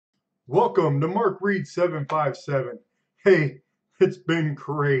Welcome to Mark Reed 757. Hey, it's been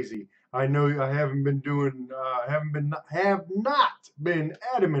crazy. I know I haven't been doing, have not been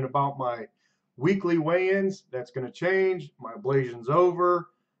adamant about my weekly weigh-ins. That's going to change. My ablation's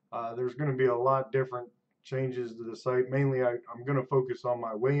over. There's going to be a lot different changes to the site. Mainly, I'm going to focus on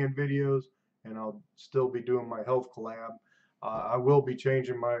my weigh-in videos, and I'll still be doing my health collab. I will be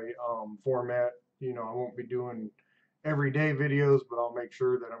changing my format. I won't be doing everyday videos, but I'll make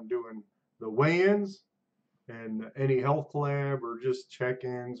sure that I'm doing the weigh-ins and any health collab or just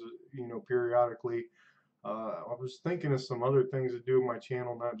check-ins, periodically. I was thinking of some other things to do with my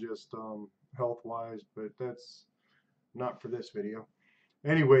channel, not just health-wise, but that's not for this video.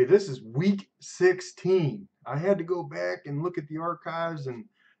 Anyway, this is week 16. I had to go back and look at the archives, and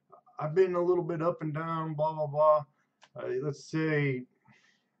I've been a little bit up and down, blah, blah, blah. Let's say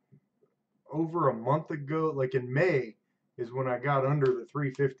over a month ago, like in May, is when I got under the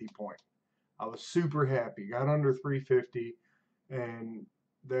 350 point. I was super happy, got under 350, and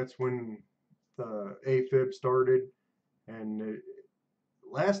that's when the AFib started. And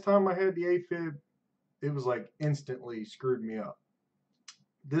last time I had the AFib, it was like instantly screwed me up.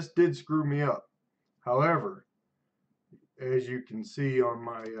 This did screw me up. However, as you can see on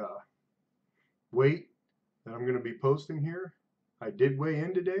my weight that I'm going to be posting here, I did weigh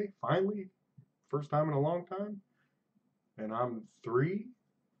in today, finally, first time in a long time, and I'm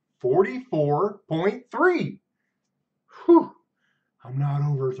 344.3. Whew. I'm not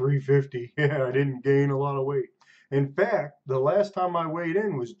over 350. Yeah, I didn't gain a lot of weight. In fact, the last time I weighed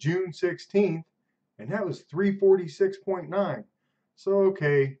in was June 16th, and that was 346.9. So,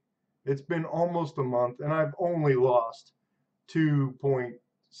 okay, it's been almost a month, and I've only lost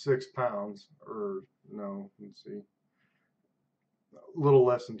 2.6 pounds, or no, let's see, a little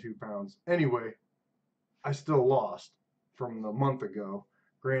less than 2 pounds. Anyway, I still lost from a month ago.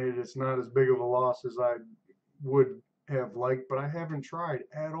 Granted, it's not as big of a loss as I would have liked, but I haven't tried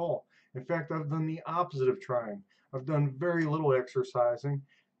at all. In fact, I've done the opposite of trying. I've done very little exercising,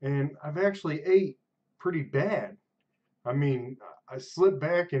 and I've actually ate pretty bad. I mean, I slipped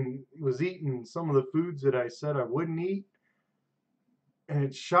back and was eating some of the foods that I said I wouldn't eat, and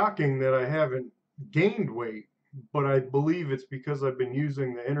it's shocking that I haven't gained weight, but I believe it's because I've been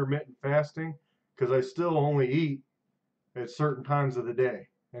using the intermittent fasting, because I still only eat at certain times of the day,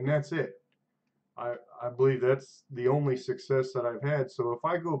 and that's it. I believe that's the only success that I've had. So if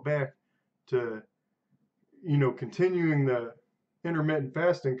I go back to, continuing the intermittent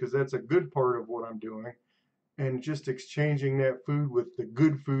fasting, because that's a good part of what I'm doing, and just exchanging that food with the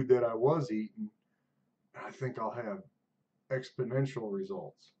good food that I was eating, I think I'll have exponential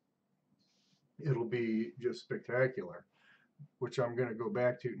results. It'll be just spectacular, which I'm going to go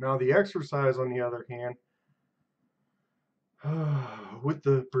back to. Now, the exercise, on the other hand, with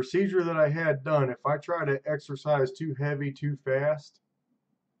the procedure that I had done, if I try to exercise too heavy, too fast,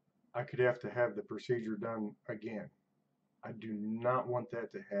 I could have to have the procedure done again. I do not want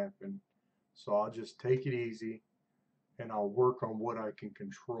that to happen. So I'll just take it easy and I'll work on what I can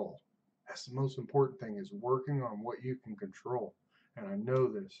control. That's the most important thing, is working on what you can control. And I know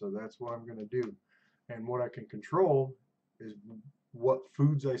this, so that's what I'm going to do. And what I can control is what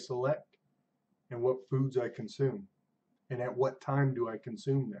foods I select and what foods I consume. And at what time do I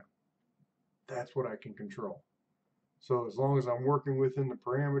consume them? That's what I can control. So as long as I'm working within the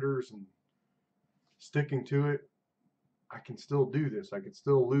parameters and sticking to it, I can still do this. I can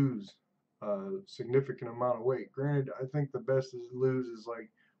still lose a significant amount of weight. Granted, I think the best is lose is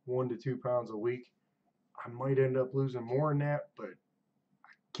like 1 to 2 pounds a week. I might end up losing more than that, but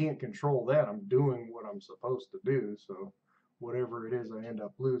I can't control that. I'm doing what I'm supposed to do. So whatever it is I end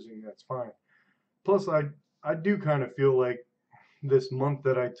up losing, that's fine. Plus, I do kind of feel like this month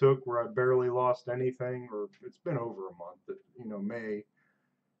that I took, where I barely lost anything, or it's been over a month, that, May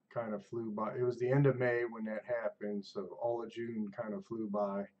kind of flew by. It was the end of May when that happened, so all of June kind of flew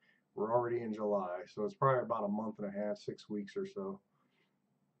by. We're already in July, so it's probably about a month and a half, 6 weeks or so.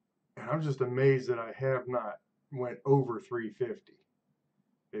 And I'm just amazed that I have not went over 350.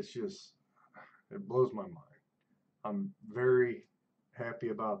 It's just, it blows my mind. I'm very happy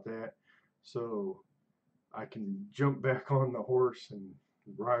about that. So I can jump back on the horse and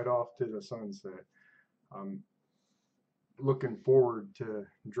ride off to the sunset. I'm looking forward to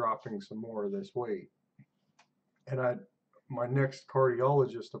dropping some more of this weight. And my next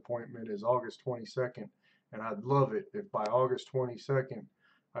cardiologist appointment is August 22nd, and I'd love it if by August 22nd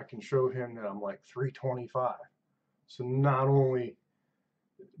I can show him that I'm like 325. So not only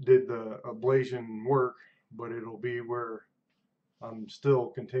did the ablation work, but it'll be where I'm still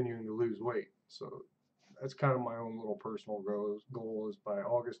continuing to lose weight. So that's kind of my own little personal goal is by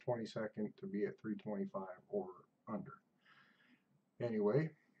August 22nd to be at 325 or under. Anyway,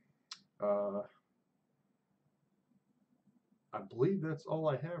 uh, I believe that's all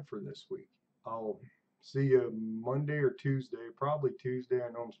I have for this week. I'll see you Monday or Tuesday, probably Tuesday.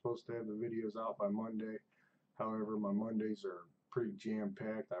 I know I'm supposed to have the videos out by Monday. However, my Mondays are pretty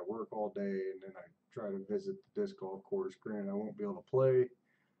jam-packed. I work all day and then I try to visit the disc golf course. Granted, I won't be able to play,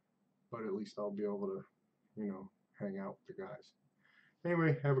 but at least I'll be able to, hang out with the guys.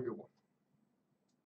 Anyway, have a good one.